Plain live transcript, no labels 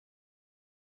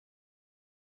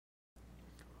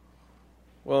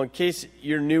Well, in case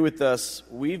you're new with us,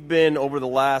 we've been over the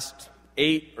last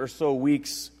 8 or so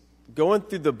weeks going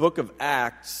through the book of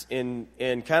Acts in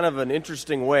kind of an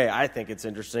interesting way. I think it's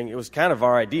interesting. It was kind of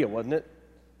our idea, wasn't it?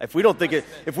 If we don't think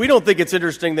it's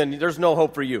interesting, then there's no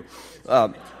hope for you.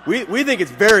 We think it's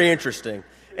very interesting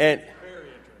and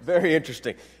very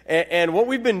interesting. And what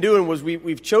we've been doing was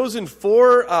we've chosen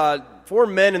four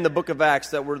men in the book of Acts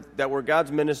that were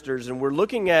God's ministers, and we're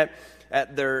looking at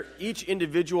their each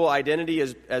individual identity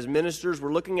as ministers.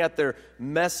 We're looking at their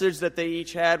message that they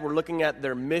each had. We're looking at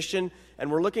their mission,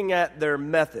 and we're looking at their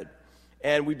method.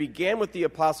 And we began with the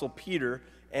Apostle Peter,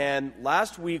 and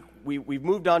last week we've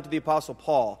moved on to the Apostle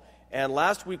Paul. And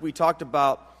last week we talked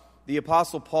about the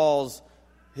Apostle Paul's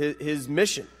his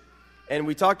mission. And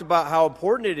we talked about how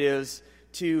important it is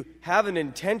to have an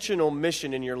intentional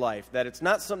mission in your life, that it's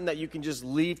not something that you can just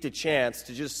leave to chance,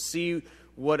 to just see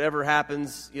whatever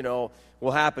happens,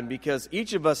 will happen, because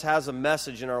each of us has a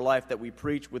message in our life that we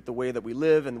preach with the way that we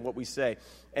live and what we say.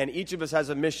 And each of us has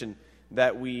a mission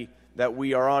that we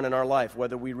are on in our life,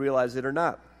 whether we realize it or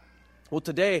not. Well,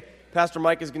 today, Pastor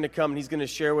Mike is going to come and he's going to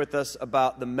share with us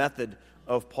about the method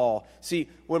of Paul. See,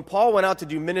 when Paul went out to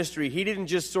do ministry, he didn't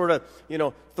just sort of,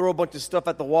 throw a bunch of stuff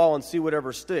at the wall and see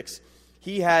whatever sticks.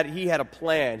 He had a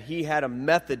plan. He had a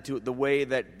method to the way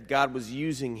that God was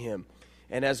using him.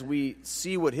 And as we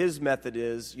see what his method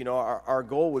is, our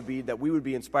goal would be that we would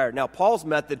be inspired. Now, Paul's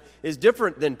method is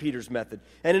different than Peter's method.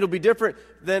 And it'll be different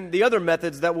than the other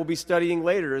methods that we'll be studying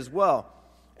later as well.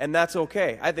 And that's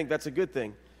okay. I think that's a good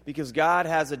thing, because God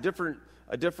has a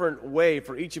different way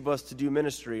for each of us to do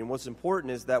ministry. And what's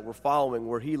important is that we're following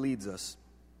where he leads us.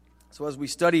 So as we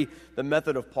study the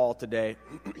method of Paul today,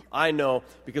 I know,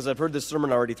 because I've heard this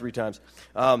sermon already 3 times,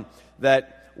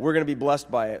 that we're going to be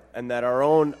blessed by it, and that our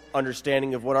own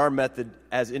understanding of what our method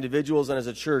as individuals and as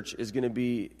a church is going to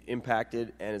be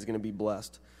impacted and is going to be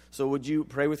blessed. So would you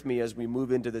pray with me as we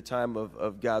move into the time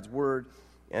of God's Word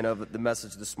and of the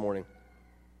message this morning?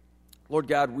 Lord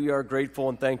God, we are grateful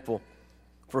and thankful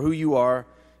for who you are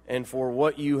and for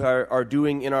what you are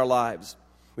doing in our lives.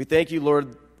 We thank you,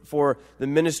 Lord, for the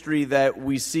ministry that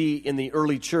we see in the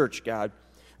early church, God,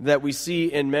 that we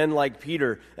see in men like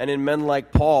Peter and in men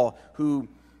like Paul, who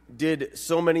did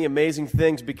so many amazing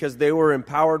things because they were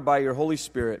empowered by your Holy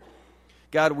Spirit.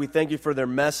 God, we thank you for their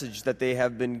message that they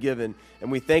have been given.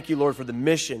 And we thank you, Lord, for the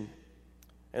mission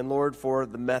and, Lord, for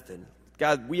the method.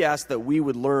 God, we ask that we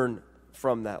would learn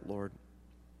from that, Lord.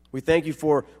 We thank you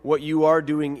for what you are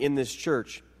doing in this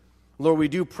church. Lord, we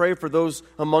do pray for those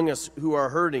among us who are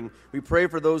hurting. We pray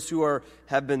for those who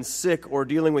have been sick or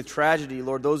dealing with tragedy.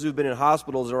 Lord, those who have been in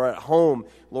hospitals or at home,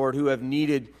 Lord, who have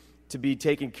needed to be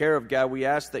taken care of. God, we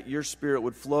ask that your Spirit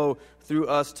would flow through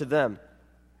us to them.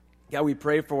 God, we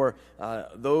pray for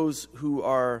those who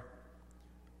are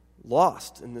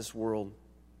lost in this world,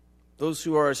 those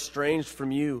who are estranged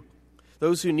from you,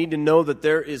 those who need to know that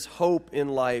there is hope in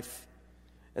life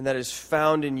and that is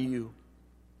found in you.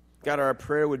 God, our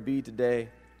prayer would be today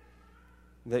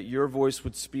that your voice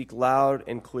would speak loud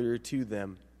and clear to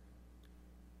them.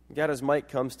 God, as Mike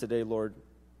comes today, Lord,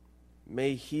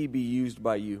 may he be used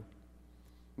by you.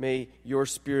 May your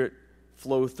Spirit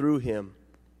flow through him.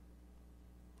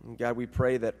 And God, we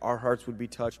pray that our hearts would be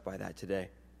touched by that today.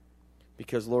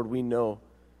 Because, Lord, we know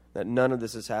that none of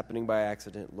this is happening by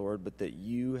accident, Lord, but that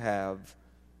you have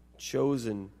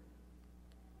chosen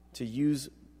to use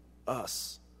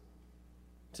us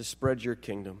to spread your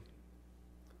kingdom.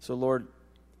 So, Lord,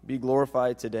 be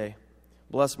glorified today.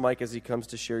 Bless Mike as he comes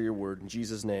to share your word. In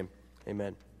Jesus' name,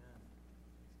 amen.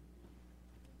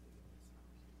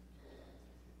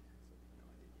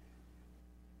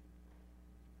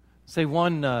 Say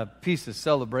one piece of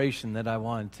celebration that I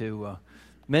wanted to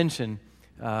mention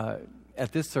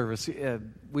at this service.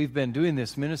 We've been doing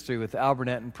this ministry with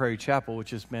Alburnett and Prairie Chapel,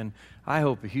 which has been, I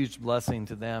hope, a huge blessing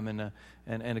to them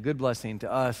and a good blessing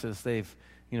to us as they've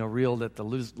reeled at the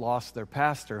loss of their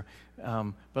pastor.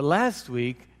 But last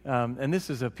week, and this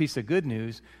is a piece of good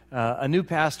news, a new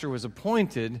pastor was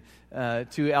appointed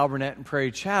to Alburnett and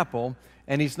Prairie Chapel,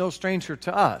 and he's no stranger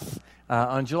to us.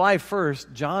 On July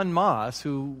 1st, John Moss,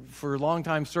 who for a long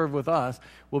time served with us,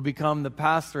 will become the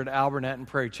pastor at Alburnett and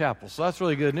Prairie Chapel. So that's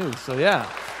really good news. So yeah,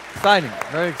 exciting,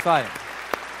 very exciting,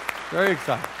 very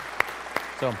exciting.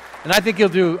 So, and I think he'll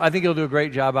do a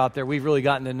great job out there. We've really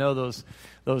gotten to know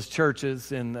those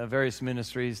churches in various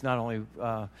ministries, not only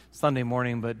Sunday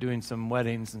morning, but doing some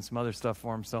weddings and some other stuff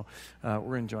for them. So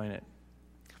we're enjoying it.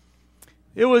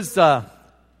 It was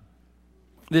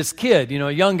this kid,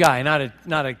 a young guy,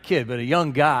 not a kid, but a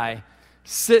young guy,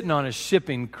 sitting on a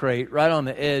shipping crate right on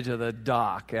the edge of the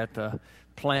dock at the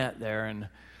plant there. And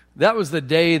That was the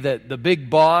day that the big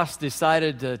boss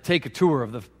decided to take a tour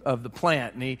of the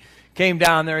plant. And he came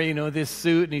down there, this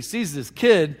suit, and he sees this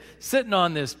kid sitting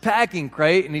on this packing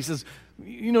crate, and he says,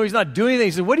 he's not doing anything.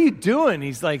 He said, "What are you doing?"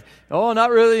 He's like, "Oh,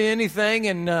 not really anything."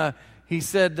 And he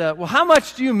said, "Well, how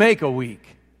much do you make a week?"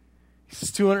 He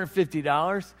says,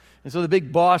 $250. And so the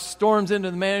big boss storms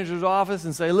into the manager's office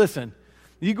and say, "Listen,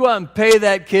 you go out and pay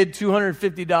that kid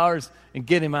 $250 and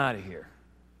get him out of here."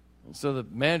 And so the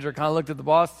manager kind of looked at the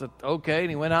boss and said, "Okay." And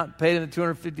he went out and paid him the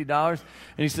 $250.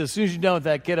 And he said, "As soon as you're done with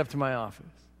that, get up to my office."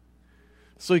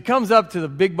 So he comes up to the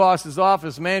big boss's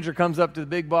office. The manager comes up to the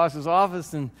big boss's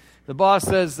office, and the boss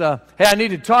says, "Hey, I need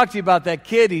to talk to you about that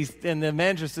kid." And the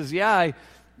manager says, "Yeah, I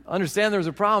understand there's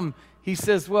a problem." He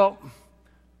says, "Well,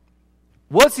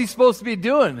 what's he supposed to be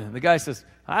doing?" And the guy says,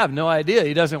 "I have no idea.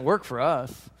 He doesn't work for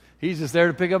us. He's just there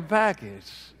to pick up a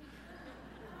package."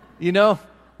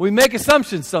 We make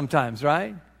assumptions sometimes,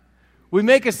 right? We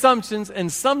make assumptions,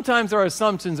 and sometimes our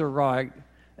assumptions are right,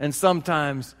 and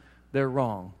sometimes they're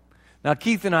wrong. Now,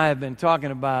 Keith and I have been talking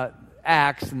about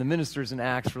Acts and the ministers in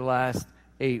Acts for the last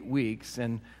 8 weeks,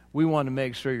 and we want to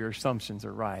make sure your assumptions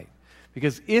are right.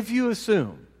 Because if you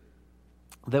assume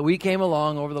that we came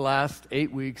along over the last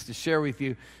 8 weeks to share with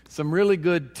you some really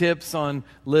good tips on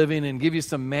living and give you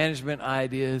some management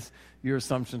ideas, your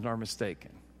assumptions are mistaken.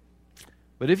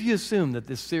 But if you assume that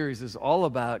this series is all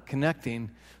about connecting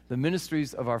the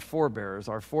ministries of our forebears,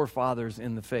 our forefathers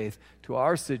in the faith, to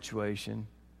our situation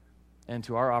and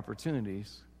to our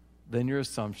opportunities, then your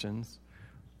assumptions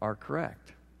are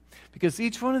correct. Because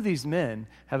each one of these men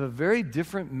have a very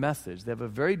different message. They have a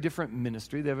very different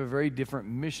ministry. They have a very different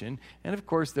mission. And of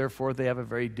course, therefore, they have a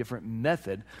very different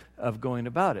method of going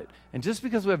about it. And just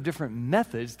because we have different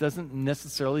methods doesn't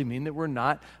necessarily mean that we're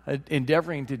not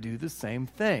endeavoring to do the same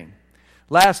thing.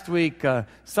 Last week,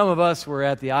 some of us were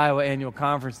at the Iowa Annual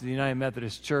Conference of the United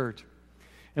Methodist Church.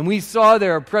 And we saw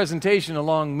there a presentation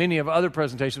along many of other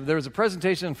presentations. There was a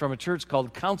presentation from a church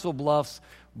called Council Bluffs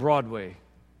Broadway.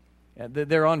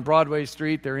 They're on Broadway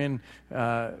Street. They're in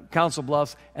Council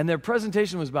Bluffs. And their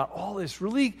presentation was about all this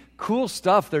really cool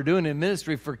stuff they're doing in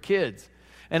ministry for kids.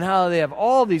 And how they have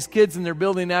all these kids in their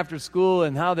building after school,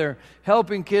 and how they're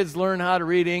helping kids learn how to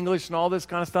read English and all this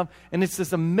kind of stuff. And it's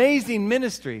this amazing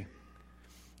ministry.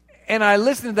 And I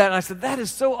listened to that and I said, that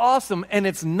is so awesome. And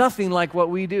it's nothing like what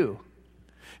we do.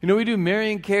 We do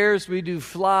Marian Cares, we do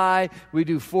Fly, we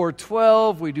do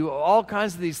 412, we do all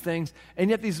kinds of these things. And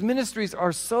yet these ministries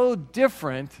are so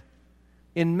different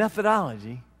in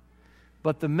methodology,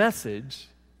 but the message,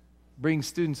 bring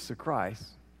students to Christ,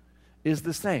 is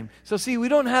the same. So see, we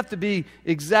don't have to be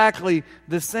exactly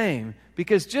the same,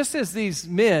 because just as these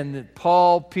men,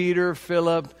 Paul, Peter,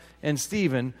 Philip, and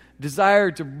Stephen,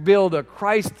 desired to build a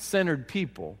Christ-centered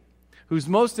people whose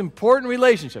most important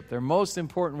relationship, their most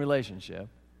important relationship,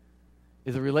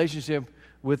 is a relationship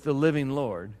with the living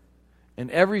Lord.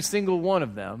 And every single one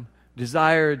of them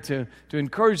desired to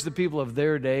encourage the people of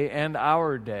their day and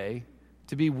our day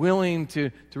to be willing to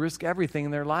risk everything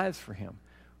in their lives for Him.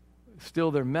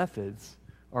 Still, their methods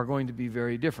are going to be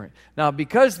very different. Now,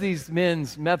 because these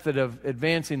men's method of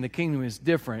advancing the kingdom is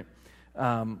different,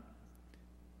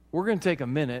 we're going to take a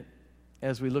minute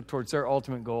as we look towards their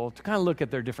ultimate goal to kind of look at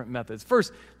their different methods.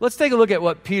 First, let's take a look at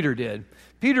what Peter did.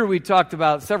 Peter, we talked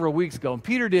about several weeks ago, and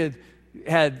Peter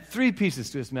had 3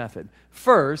 pieces to his method.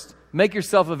 First, make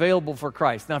yourself available for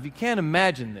Christ. Now, if you can't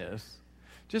imagine this,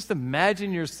 just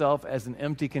imagine yourself as an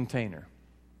empty container,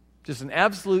 just an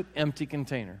absolute empty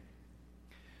container.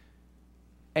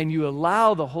 And you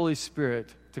allow the Holy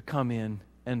Spirit to come in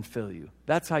and fill you.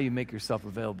 That's how you make yourself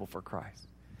available for Christ.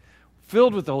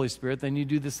 Filled with the Holy Spirit, then you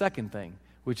do the second thing,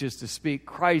 which is to speak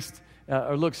Christ,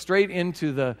 or look straight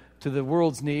into the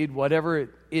world's need, whatever it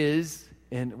is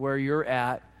and where you're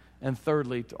at, and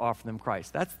thirdly, to offer them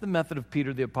Christ. That's the method of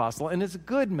Peter the Apostle, and it's a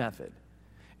good method.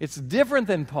 It's different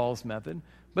than Paul's method,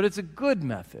 but it's a good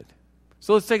method.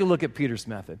 So let's take a look at Peter's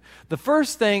method. The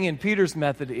first thing in Peter's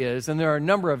method is, and there are a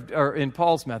number of, or in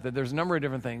Paul's method, there's a number of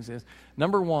different things, is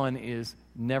number one is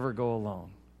never go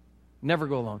alone. Never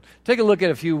go alone. Take a look at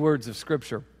a few words of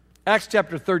Scripture. Acts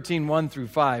chapter 13, 1 through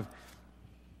 5.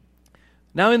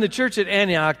 Now in the church at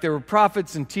Antioch there were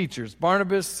prophets and teachers,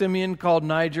 Barnabas, Simeon called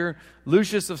Niger,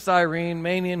 Lucius of Cyrene,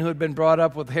 Manaen who had been brought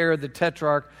up with Herod the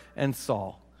Tetrarch, and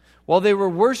Saul. While they were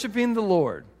worshiping the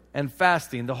Lord and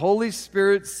fasting, the Holy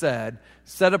Spirit said,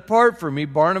 "Set apart for me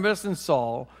Barnabas and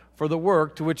Saul for the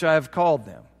work to which I have called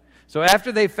them." So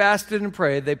after they fasted and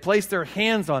prayed, they placed their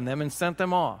hands on them and sent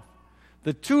them off.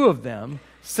 The 2 of them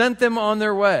sent them on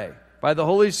their way by the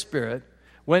Holy Spirit,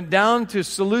 went down to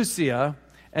Seleucia,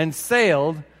 and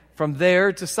sailed from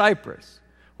there to Cyprus.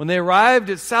 When they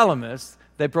arrived at Salamis,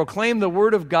 they proclaimed the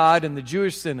word of God in the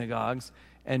Jewish synagogues,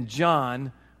 and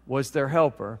John was their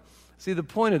helper. See, the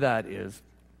point of that is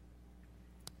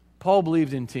Paul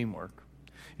believed in teamwork.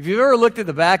 If you've ever looked at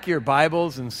the back of your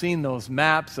Bibles and seen those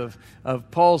maps of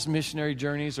Paul's missionary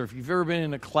journeys, or if you've ever been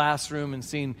in a classroom and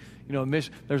seen,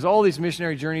 there's all these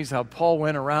missionary journeys, how Paul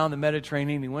went around the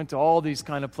Mediterranean, he went to all these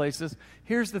kind of places.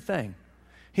 Here's the thing.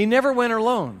 He never went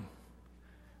alone.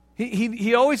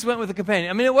 He always went with a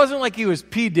companion. I mean, it wasn't like he was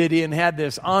P. Diddy and had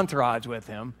this entourage with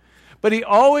him, but he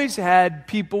always had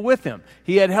people with him.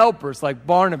 He had helpers like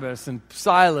Barnabas and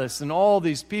Silas and all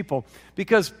these people,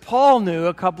 because Paul knew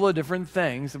a couple of different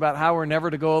things about how we're never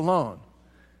to go alone.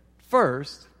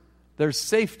 First, there's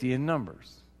safety in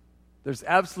numbers. There's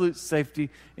absolute safety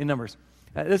in numbers.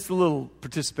 This is a little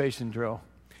participation drill.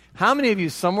 How many of you,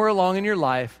 somewhere along in your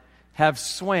life, have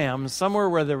swam somewhere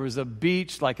where there was a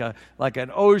beach, like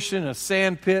an ocean, a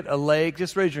sand pit, a lake?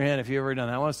 Just raise your hand if you've ever done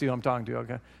that. I want to see who I'm talking to,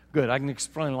 okay? Good. I can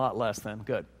explain a lot less then.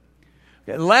 Good.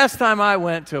 Okay. The last time I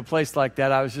went to a place like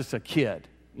that, I was just a kid,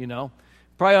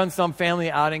 probably on some family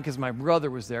outing because my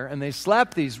brother was there, and they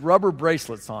slapped these rubber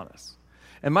bracelets on us.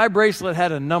 And my bracelet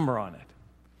had a number on it.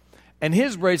 And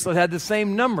his bracelet had the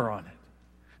same number on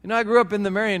it. I grew up in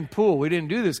the Marion Pool. We didn't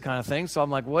do this kind of thing, so I'm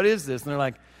like, what is this? And they're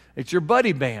like, it's your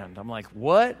buddy band. I'm like,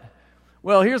 what?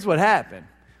 Well, here's what happened.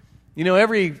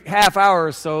 Every half hour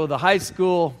or so, the high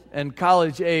school and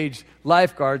college age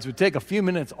lifeguards would take a few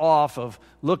minutes off of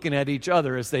looking at each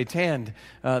other as they tanned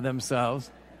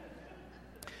themselves.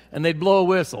 And they'd blow a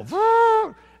whistle.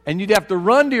 And you'd have to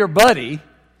run to your buddy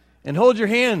and hold your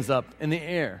hands up in the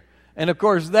air. And of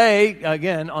course, they,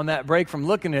 again, on that break from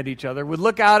looking at each other, would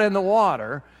look out in the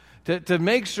water to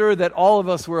make sure that all of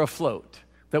us were afloat,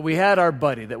 that we had our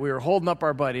buddy, that we were holding up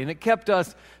our buddy. And it kept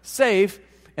us safe.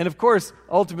 And of course,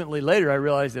 ultimately later, I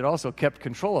realized it also kept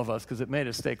control of us because it made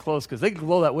us stay close, because they could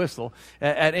blow that whistle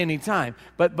at any time.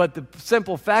 But the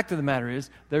simple fact of the matter is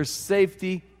there's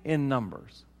safety in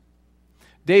numbers.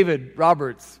 David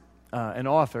Roberts, an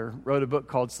author, wrote a book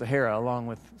called Sahara, along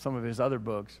with some of his other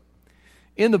books.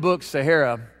 In the book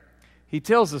Sahara, he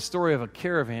tells the story of a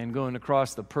caravan going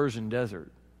across the Persian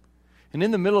desert. And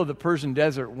in the middle of the Persian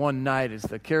desert one night, as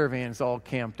the caravan is all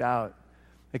camped out,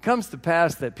 it comes to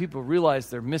pass that people realize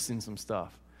they're missing some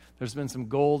stuff. There's been some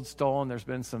gold stolen. There's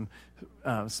been some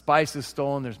spices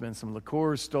stolen. There's been some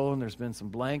liqueurs stolen. There's been some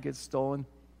blankets stolen.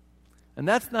 And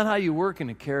that's not how you work in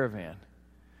a caravan.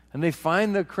 And they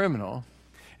find the criminal,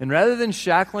 and rather than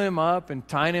shackling him up and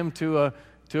tying him to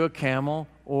a camel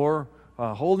or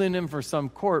holding him for some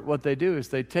court, what they do is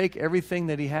they take everything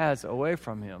that he has away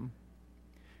from him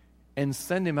and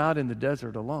send him out in the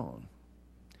desert alone.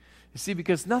 You see,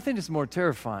 because nothing is more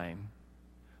terrifying,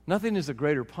 nothing is a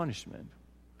greater punishment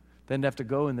than to have to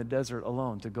go in the desert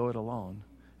alone, to go it alone.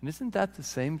 And isn't that the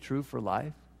same true for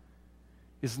life?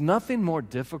 Is nothing more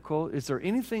difficult? Is there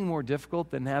anything more difficult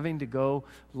than having to go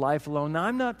life alone? Now,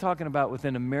 I'm not talking about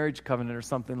within a marriage covenant or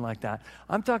something like that.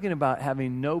 I'm talking about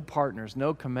having no partners,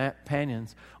 no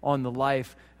companions on the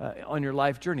life, on your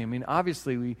life journey. I mean,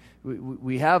 obviously,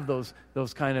 we have those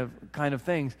kind of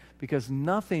things, because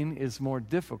nothing is more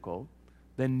difficult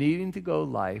than needing to go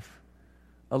life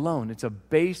alone. It's a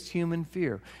base human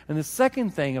fear. And the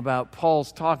second thing about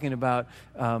Paul's talking about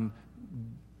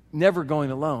never going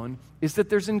alone is that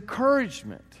there's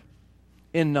encouragement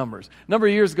in numbers. A number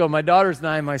of years ago, my daughters and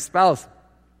I and my spouse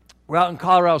were out in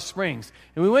Colorado Springs,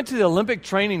 and we went to the Olympic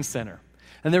Training Center.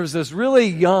 And there was this really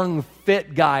young,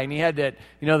 fit guy, and he had that,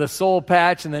 the soul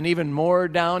patch, and then even more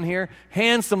down here.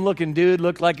 Handsome-looking dude,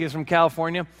 looked like he was from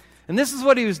California. And this is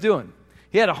what he was doing.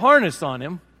 He had a harness on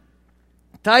him.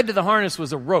 Tied to the harness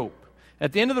was a rope.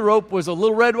 At the end of the rope was a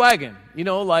little red wagon,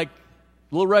 like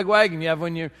little red wagon you have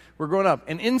when you were growing up.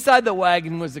 And inside the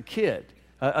wagon was a kid,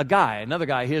 another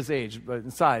guy his age, but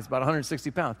in size, about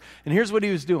 160 pounds. And here's what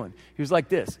he was doing. He was like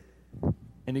this,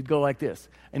 and he'd go like this.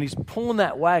 And he's pulling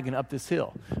that wagon up this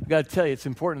hill. I've got to tell you, it's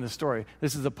important in the story.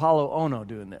 This is Apollo Ono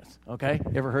doing this, okay?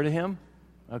 You ever heard of him?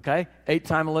 Okay?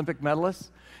 8-time Olympic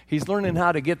medalist. He's learning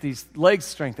how to get these legs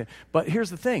strengthened. But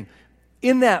here's the thing.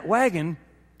 In that wagon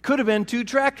could have been 2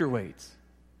 tractor weights.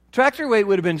 Tractor weight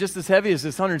would have been just as heavy as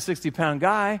this 160-pound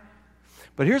guy.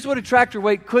 But here's what a tractor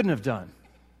weight couldn't have done.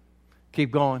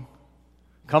 Keep going.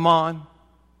 Come on.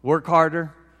 Work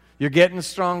harder. You're getting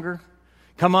stronger.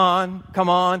 Come on. Come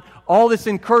on. All this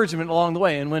encouragement along the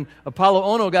way. And when Apollo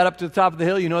Ono got up to the top of the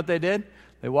hill, you know what they did?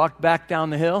 They walked back down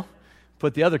the hill,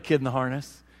 put the other kid in the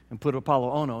harness, and put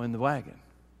Apollo Ono in the wagon.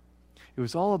 It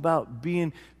was all about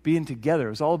being together.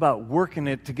 It was all about working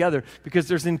it together because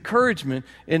there's encouragement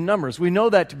in numbers. We know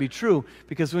that to be true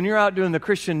because when you're out doing the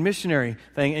Christian missionary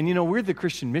thing, and we're the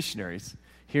Christian missionaries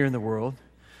here in the world,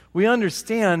 we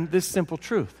understand this simple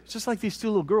truth. It's just like these two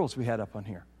little girls we had up on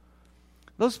here.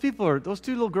 Those two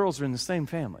little girls are in the same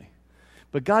family.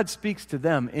 But God speaks to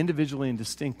them individually and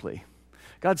distinctly.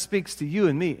 God speaks to you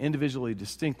and me individually,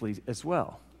 distinctly as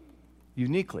well,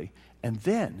 uniquely. And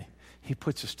then He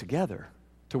puts us together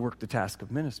to work the task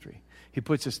of ministry. He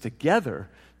puts us together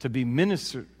to be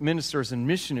ministers and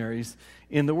missionaries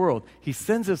in the world. He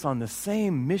sends us on the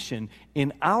same mission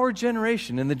in our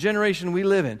generation, in the generation we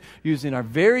live in, using our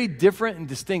very different and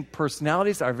distinct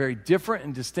personalities, our very different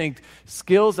and distinct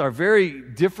skills, our very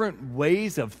different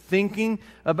ways of thinking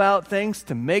about things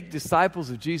to make disciples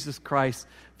of Jesus Christ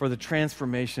for the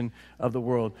transformation of the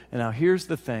world. And now here's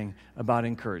the thing about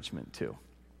encouragement too.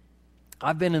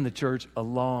 I've been in the church a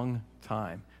long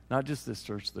time. Not just this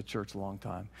church, the church a long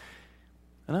time.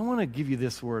 And I want to give you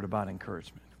this word about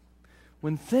encouragement.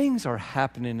 When things are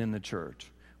happening in the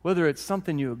church, whether it's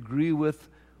something you agree with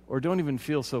or don't even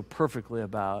feel so perfectly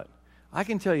about, I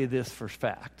can tell you this for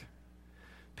fact.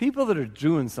 People that are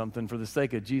doing something for the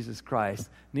sake of Jesus Christ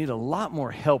need a lot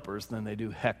more helpers than they do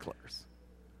hecklers.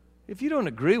 If you don't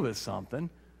agree with something,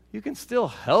 you can still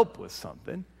help with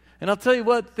something. And I'll tell you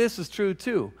what, this is true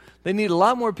too. They need a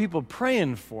lot more people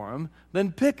praying for them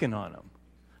than picking on them.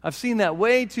 I've seen that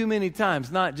way too many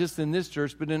times, not just in this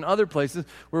church, but in other places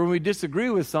where when we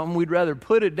disagree with something, we'd rather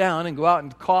put it down and go out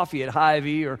and coffee at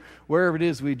Hy-Vee or wherever it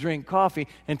is we drink coffee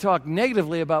and talk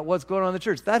negatively about what's going on in the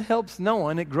church. That helps no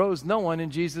one. It grows no one in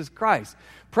Jesus Christ.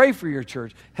 Pray for your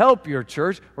church. Help your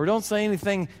church, or don't say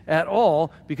anything at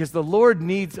all, because the Lord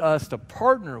needs us to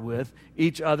partner with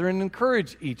each other and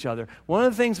encourage each other. One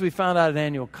of the things we found out at an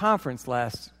annual conference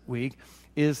last week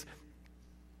is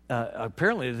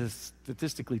apparently it is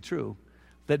statistically true,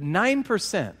 that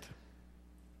 9%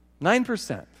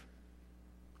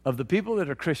 of the people that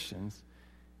are Christians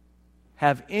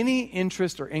have any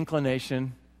interest or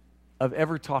inclination of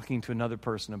ever talking to another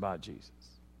person about Jesus.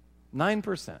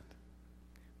 9%.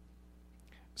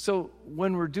 So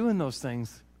when we're doing those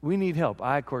things, we need help.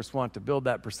 I, of course, want to build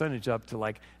that percentage up to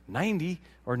like 90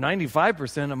 or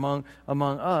 95%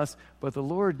 among us, but the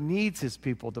Lord needs His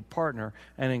people to partner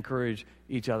and encourage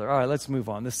each other. All right, let's move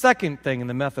on. The second thing in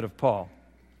the method of Paul.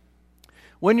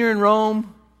 When you're in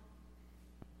Rome,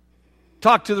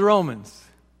 talk to the Romans.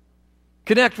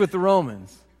 Connect with the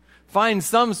Romans. Find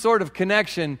some sort of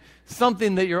connection,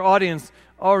 something that your audience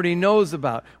already knows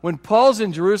about. When Paul's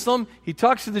in Jerusalem, he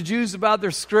talks to the Jews about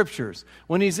their scriptures.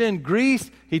 When he's in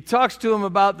Greece, he talks to them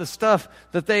about the stuff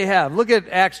that they have. Look at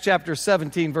Acts chapter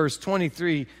 17, verse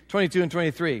 22 and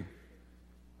 23.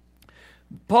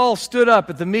 Paul stood up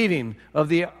at the meeting of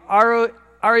the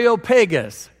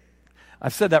Areopagus.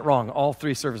 I've said that wrong all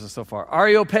three services so far.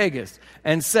 Areopagus.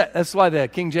 And said, that's why the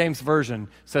King James Version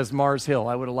says Mars Hill.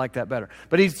 I would have liked that better.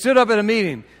 But he stood up at a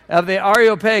meeting of the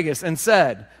Areopagus and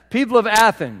said, "People of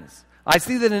Athens, I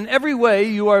see that in every way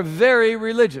you are very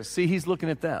religious." See, he's looking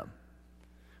at them.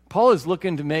 Paul is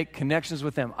looking to make connections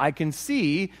with them. I can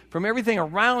see from everything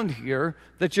around here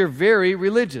that you're very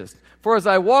religious. For as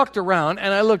I walked around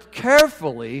and I looked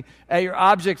carefully at your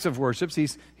objects of worship,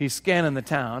 he's scanning the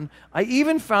town, I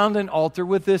even found an altar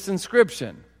with this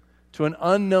inscription, "To an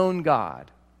unknown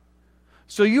God."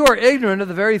 So you are ignorant of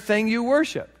the very thing you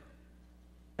worship.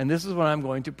 And this is what I'm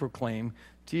going to proclaim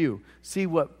to you. See,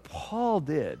 what Paul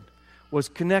did was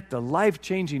connect a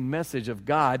life-changing message of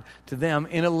God to them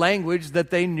in a language that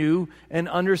they knew and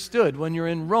understood. When you're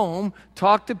in Rome,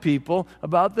 talk to people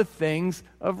about the things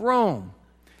of Rome.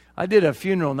 I did a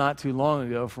funeral not too long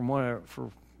ago for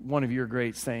one of your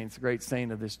great saints, a great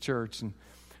saint of this church. And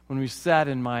when we sat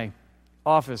in my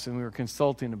office and we were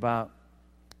consulting about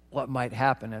what might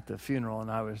happen at the funeral,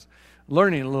 and I was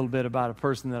learning a little bit about a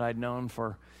person that I'd known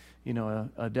for,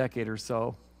 a decade or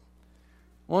so.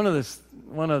 One of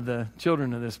the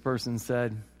children of this person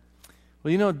said,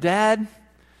 "Well, Dad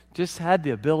just had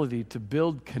the ability to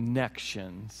build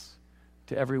connections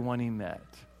to everyone he met."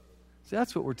 See,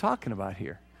 that's what we're talking about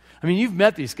here. I mean, you've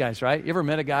met these guys, right? You ever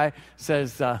met a guy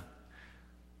says,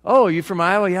 "Oh, you from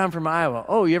Iowa?" "Yeah, I'm from Iowa."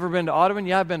 "Oh, you ever been to Audubon?"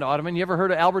 "Yeah, I've been to Audubon." "You ever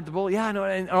heard of Albert the Bull?" "Yeah, I know."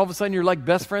 And all of a sudden, you're like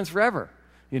best friends forever.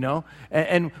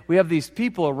 And we have these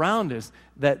people around us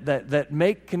that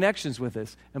make connections with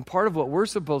us. And part of what we're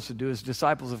supposed to do as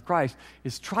disciples of Christ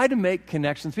is try to make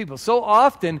connections with people. So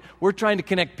often, we're trying to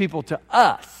connect people to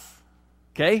us.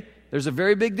 Okay? There's a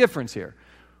very big difference here.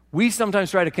 We sometimes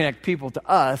try to connect people to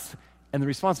us, and the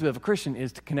responsibility of a Christian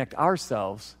is to connect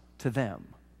ourselves to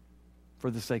them.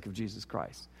 for the sake of Jesus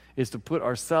Christ, is to put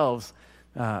ourselves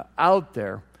out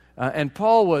there. And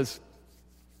Paul was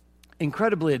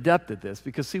incredibly adept at this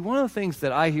because, see, one of the things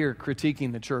that I hear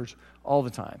critiquing the church all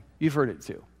the time, you've heard it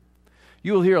too.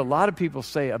 You will hear a lot of people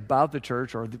say about the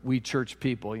church, or we church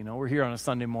people, we're here on a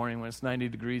Sunday morning when it's 90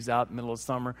 degrees out in the middle of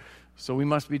summer, so we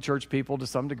must be church people to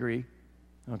some degree,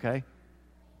 okay?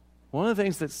 One of the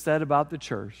things that's said about the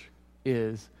church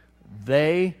is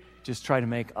they just try to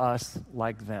make us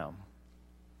like them.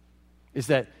 Is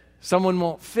that someone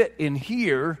won't fit in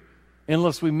here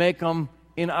unless we make them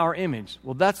in our image.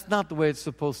 Well, that's not the way it's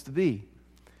supposed to be.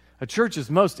 A church is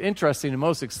most interesting and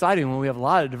most exciting when we have a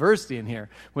lot of diversity in here.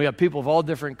 We have people of all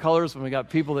different colors, when we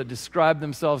got people that describe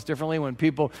themselves differently, when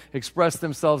people express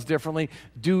themselves differently,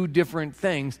 do different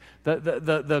things.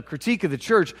 The critique of the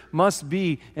church must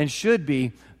be and should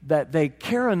be that they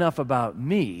care enough about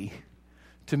me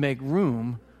to make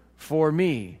room for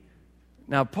me.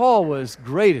 Now, Paul was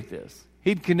great at this.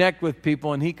 He'd connect with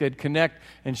people, and he could connect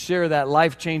and share that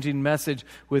life-changing message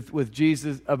with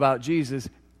Jesus, about Jesus,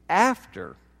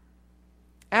 after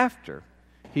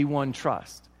he won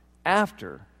trust,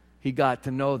 after he got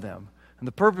to know them. And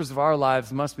the purpose of our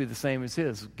lives must be the same as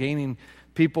his, gaining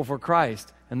people for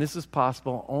Christ. And this is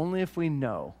possible only if we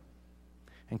know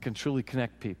and can truly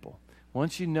connect people.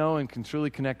 Once you know and can truly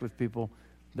connect with people,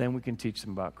 then we can teach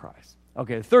them about Christ.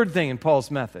 Okay, the third thing in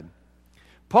Paul's method.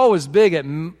 Paul was big at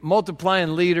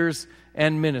multiplying leaders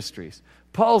and ministries.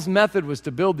 Paul's method was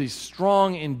to build these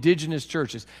strong indigenous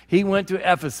churches. He went to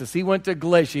Ephesus, he went to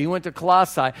Galatia, he went to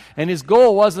Colossae, and his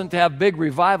goal wasn't to have big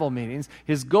revival meetings.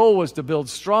 His goal was to build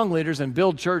strong leaders and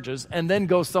build churches and then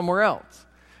go somewhere else.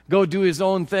 Go do his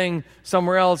own thing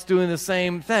somewhere else doing the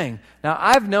same thing. Now,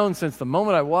 I've known since the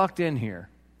moment I walked in here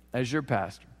as your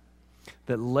pastor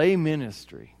that lay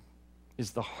ministry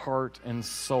is the heart and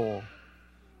soul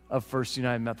of First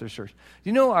United Methodist Church. Do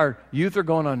you know our youth are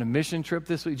going on a mission trip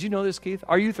this week? Did you know this, Keith?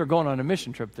 Our youth are going on a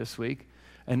mission trip this week,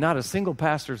 and not a single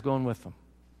pastor is going with them.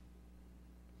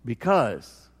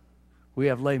 Because we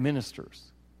have lay ministers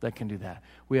that can do that.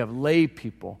 We have lay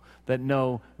people that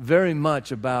know very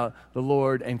much about the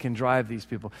Lord and can drive these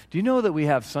people. Do you know that we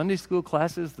have Sunday school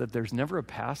classes that there's never a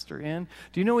pastor in?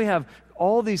 Do you know we have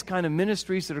all these kind of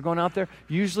ministries that are going out there?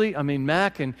 Usually,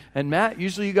 Mac and Matt,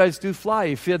 usually you guys do fly.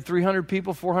 You fed 300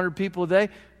 people, 400 people a day.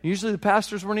 Usually the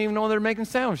pastors weren't even knowing they were making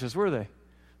sandwiches, were they?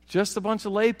 Just a bunch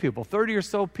of lay people, 30 or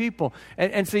so people.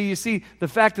 And so you see, the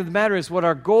fact of the matter is what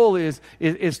our goal is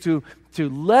to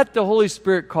let the Holy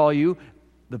Spirit call you.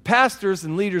 The pastors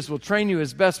and leaders will train you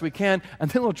as best we can,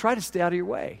 and then we'll try to stay out of your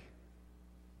way.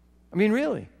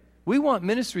 Really. We want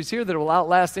ministries here that will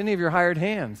outlast any of your hired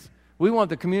hands. We want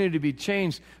the community to be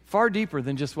changed far deeper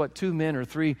than just what 2 men or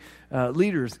 3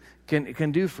 leaders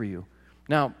can do for you.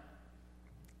 Now,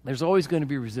 there's always going to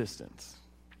be resistance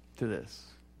to this.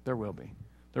 There will be.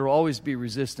 There will always be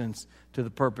resistance to the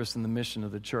purpose and the mission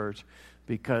of the church,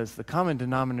 because the common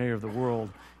denominator of the world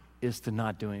is to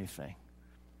not do anything.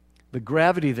 The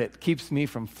gravity that keeps me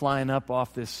from flying up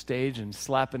off this stage and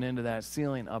slapping into that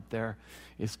ceiling up there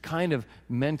is kind of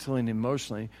mentally and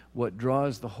emotionally what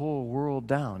draws the whole world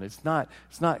down. It's not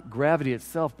gravity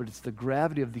itself, but it's the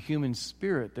gravity of the human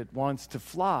spirit that wants to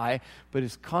fly, but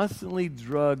is constantly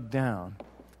drugged down.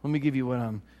 Let me give you what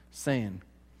I'm saying.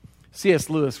 C.S.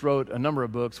 Lewis wrote a number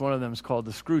of books. One of them is called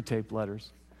The Screwtape Letters.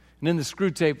 And in the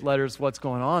Screwtape Letters, what's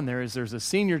going on there is there's a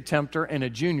senior tempter and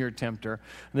a junior tempter.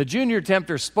 And the junior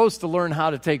tempter is supposed to learn how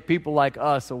to take people like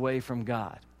us away from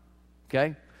God.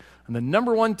 Okay? And the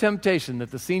number one temptation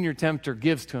that the senior tempter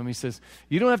gives to him, he says,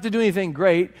 you don't have to do anything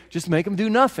great, just make them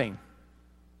do nothing.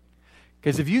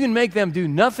 Because if you can make them do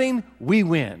nothing, we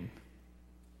win.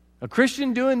 A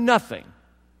Christian doing nothing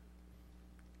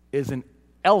is an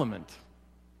element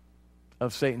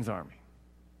of Satan's army.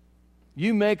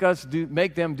 You make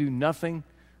them do nothing,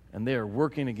 and they are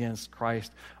working against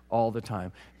Christ all the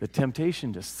time. The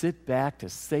temptation to sit back, to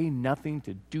say nothing,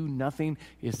 to do nothing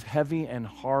is heavy and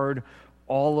hard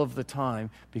all of the time,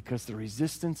 because the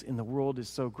resistance in the world is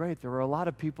so great. There are a lot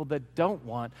of people that don't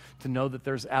want to know that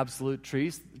there's absolute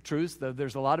truth.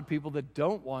 There's a lot of people that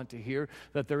don't want to hear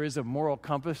that there is a moral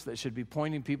compass that should be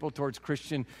pointing people towards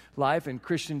Christian life and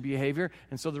Christian behavior.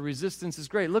 And so the resistance is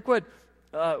great. Look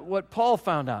what Paul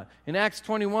found out. In Acts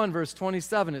 21, verse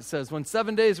 27, it says, when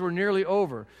 7 days were nearly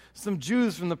over, some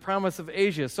Jews from the province of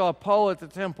Asia saw Paul at the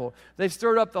temple. They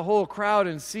stirred up the whole crowd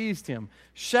and seized him,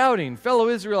 shouting, fellow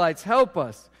Israelites, help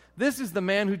us. This is the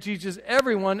man who teaches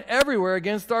everyone everywhere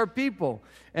against our people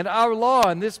and our law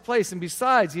in this place. And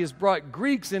besides, he has brought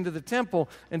Greeks into the temple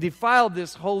and defiled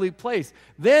this holy place.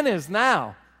 Then as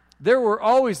now, there were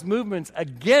always movements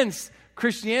against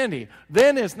Christianity.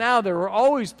 Then as now, there were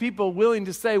always people willing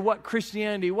to say what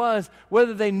Christianity was,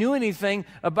 whether they knew anything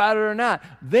about it or not.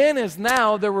 Then as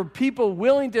now, there were people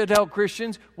willing to tell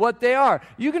Christians what they are.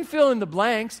 You can fill in the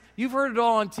blanks. You've heard it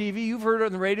all on TV. You've heard it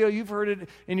on the radio. You've heard it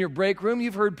in your break room.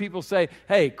 You've heard people say,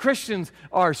 hey, Christians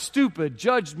are stupid,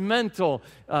 judgmental,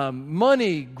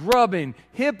 money-grubbing,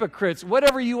 hypocrites,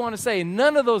 whatever you want to say.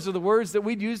 None of those are the words that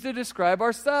we'd use to describe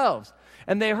ourselves.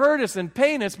 And they hurt us and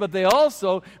pain us, but they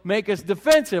also make us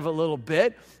defensive a little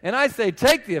bit. And I say,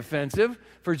 take the offensive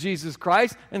for Jesus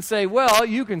Christ and say, well,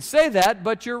 you can say that,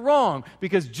 but you're wrong.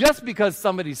 Because just because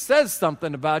somebody says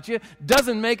something about you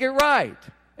doesn't make it right.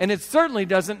 And it certainly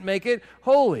doesn't make it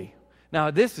holy.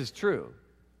 Now, this is true.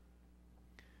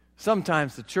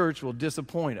 Sometimes the church will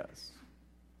disappoint us.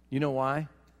 You know why?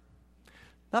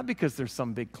 Not because there's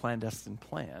some big clandestine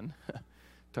plan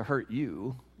to hurt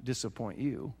you, disappoint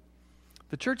you.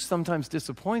 The church sometimes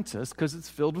disappoints us because it's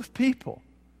filled with people.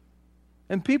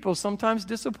 And people sometimes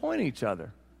disappoint each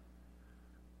other.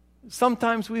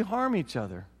 Sometimes we harm each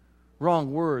other.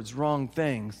 Wrong words, wrong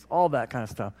things, all that kind of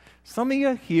stuff. Some of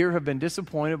you here have been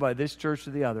disappointed by this church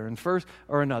or the other, and first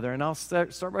or another. And I'll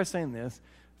start by saying this.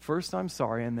 First, I'm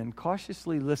sorry, and then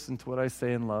cautiously listen to what I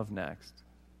say in love next.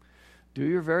 Do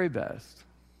your very best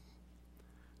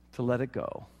to let it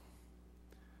go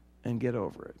and get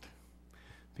over it.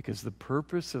 Because the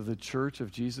purpose of the church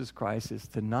of Jesus Christ is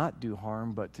to not do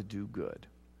harm, but to do good.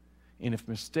 And if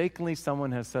mistakenly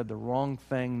someone has said the wrong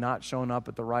thing, not shown up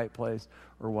at the right place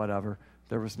or whatever,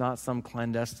 there was not some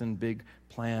clandestine big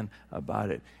plan about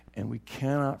it. And we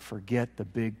cannot forget the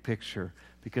big picture,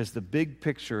 because the big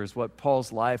picture is what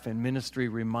Paul's life and ministry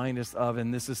remind us of,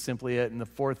 and this is simply it. And the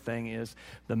fourth thing is,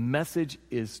 the message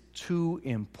is too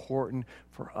important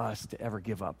for us to ever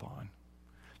give up on.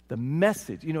 The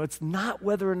message, it's not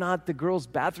whether or not the girls'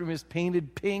 bathroom is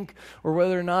painted pink or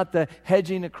whether or not the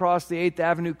hedging across the 8th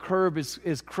Avenue curb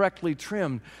is correctly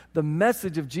trimmed. The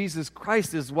message of Jesus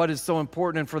Christ is what is so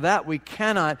important, and for that we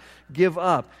cannot give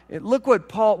up. Look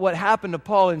what happened to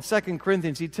Paul in 2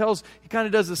 Corinthians. He kind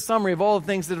of does a summary of all the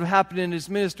things that have happened in his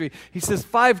ministry. He says,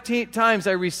 5 times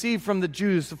I received from the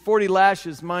Jews 40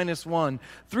 lashes minus 1.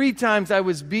 3 times I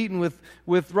was beaten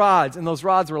with rods, and those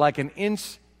rods were like an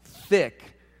inch thick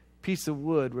piece of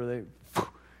wood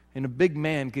and a big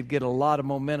man could get a lot of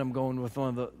momentum going with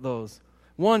one of those.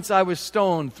 Once I was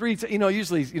stoned 3 times.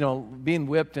 Usually, being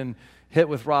whipped and hit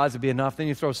with rods would be enough. Then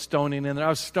you throw stoning in there. I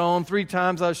was stoned 3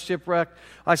 times. I was shipwrecked.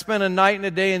 I spent a night and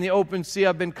a day in the open sea.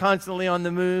 I've been constantly on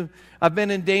the move. I've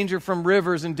been in danger from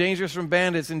rivers, in danger from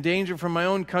bandits, in danger from my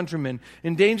own countrymen,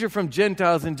 in danger from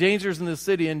Gentiles, in dangers in the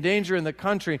city, in danger in the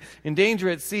country, in danger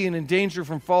at sea, and in danger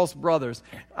from false brothers.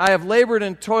 I have labored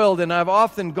and toiled, and I have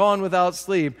often gone without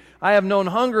sleep. I have known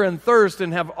hunger and thirst,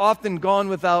 and have often gone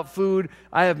without food.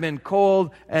 I have been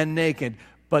cold and naked.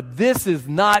 But this is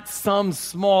not some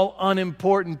small,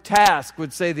 unimportant task,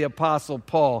 would say the Apostle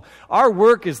Paul. Our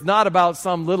work is not about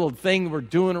some little thing we're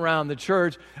doing around the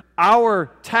church. Our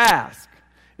task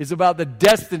is about the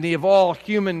destiny of all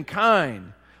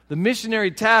humankind. The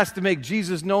missionary task to make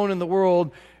Jesus known in the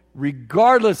world,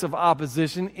 regardless of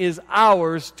opposition, is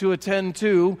ours to attend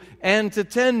to and to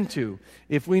tend to.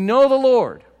 If we know the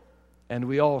Lord, and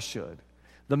we all should,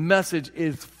 the message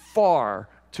is far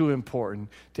too important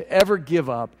to ever give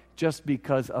up just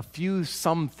because a few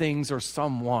some things or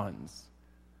someones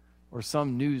or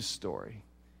some news story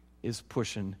is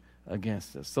pushing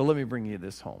against us. So let me bring you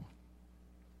this home.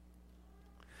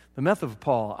 The method of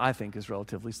Paul, I think, is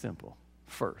relatively simple.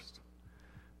 First,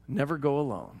 never go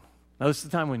alone. Now, this is the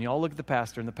time when you all look at the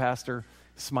pastor and the pastor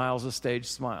smiles a stage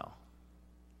smile.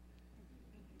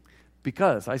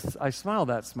 Because I smile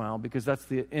that smile because that's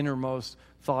the innermost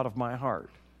thought of my heart.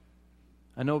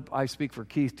 I know I speak for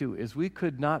Keith too, is we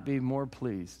could not be more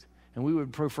pleased, and we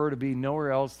would prefer to be nowhere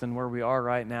else than where we are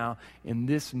right now in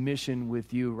this mission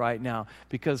with you right now,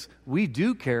 because we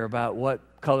do care about what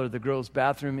color the girls'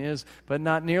 bathroom is, but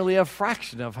not nearly a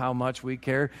fraction of how much we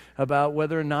care about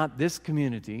whether or not this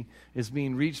community is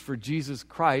being reached for Jesus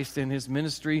Christ and his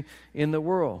ministry in the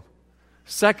world.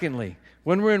 Secondly,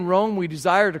 when we're in Rome, we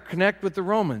desire to connect with the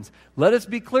Romans. Let us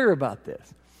be clear about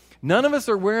this. None of us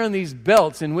are wearing these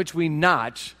belts in which we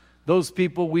notch those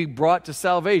people we brought to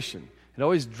salvation. It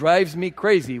always drives me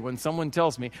crazy when someone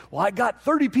tells me, well, I got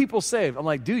 30 people saved. I'm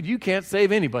like, dude, you can't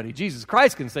save anybody. Jesus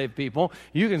Christ can save people.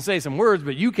 You can say some words,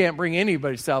 but you can't bring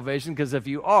anybody to salvation, because if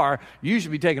you are, you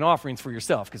should be taking offerings for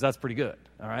yourself, because that's pretty good,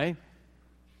 all right?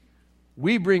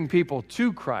 We bring people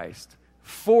to Christ,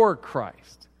 for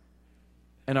Christ,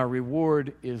 and our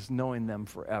reward is knowing them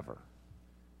forever.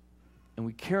 And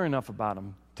we care enough about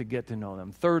them to get to know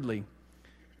them. Thirdly,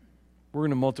 we're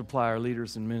going to multiply our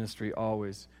leaders in ministry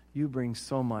always. You bring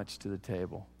so much to the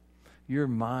table. Your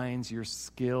minds, your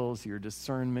skills, your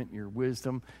discernment, your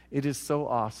wisdom. It is so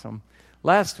awesome.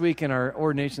 Last week in our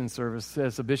ordination service,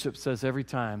 as the bishop says every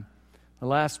time, the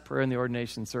last prayer in the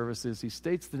ordination service is he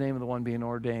states the name of the one being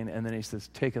ordained, and then he says,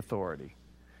 take authority.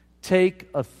 Take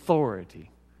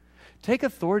authority. Take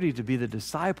authority to be the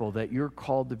disciple that you're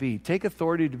called to be. Take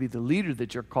authority to be the leader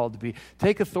that you're called to be.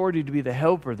 Take authority to be the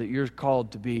helper that you're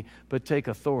called to be. But take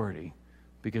authority,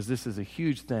 because this is a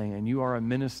huge thing, and you are a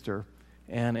minister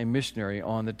and a missionary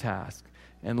on the task.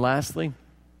 And lastly,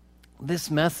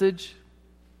 this message,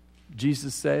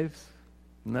 Jesus saves,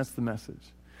 and that's the message.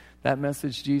 That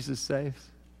message, Jesus saves,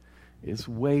 is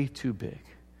way too big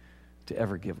to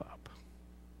ever give up.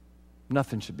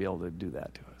 Nothing should be able to do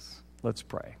that to us. Let's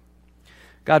pray.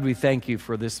 God, we thank you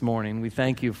for this morning. We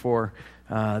thank you for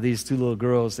these two little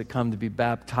girls that come to be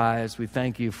baptized. We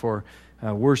thank you for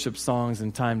worship songs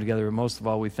and time together. And most of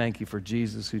all, we thank you for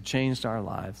Jesus, who changed our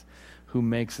lives, who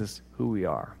makes us who we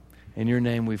are. In your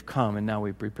name we've come, and now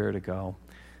we prepare to go.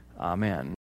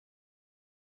 Amen.